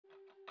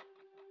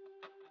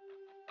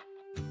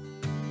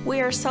We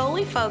are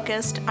solely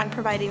focused on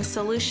providing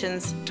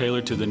solutions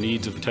tailored to the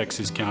needs of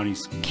Texas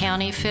counties,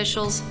 county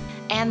officials,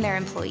 and their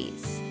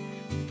employees.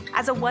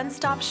 As a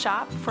one-stop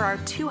shop for our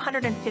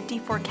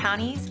 254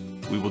 counties,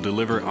 we will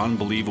deliver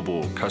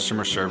unbelievable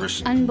customer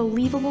service.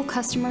 Unbelievable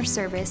customer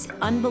service.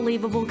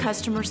 Unbelievable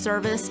customer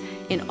service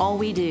in all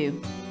we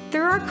do.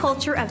 Through our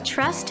culture of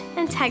trust,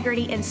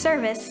 integrity, and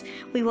service,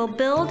 we will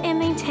build and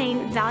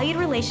maintain valued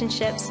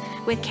relationships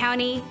with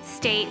county,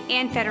 state,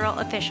 and federal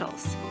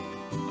officials.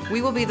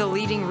 We will be the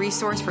leading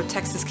resource for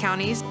Texas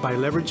counties by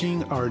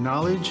leveraging our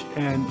knowledge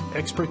and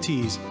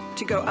expertise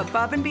to go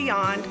above and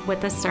beyond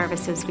with the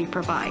services we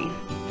provide.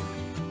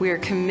 We are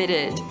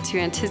committed to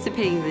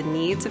anticipating the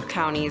needs of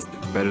counties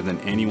better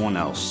than anyone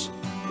else.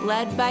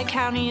 Led by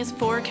counties,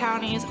 for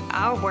counties,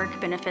 our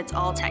work benefits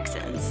all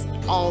Texans.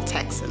 All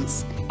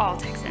Texans. All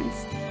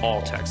Texans.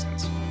 All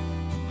Texans.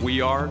 We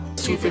are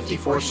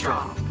 254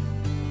 strong.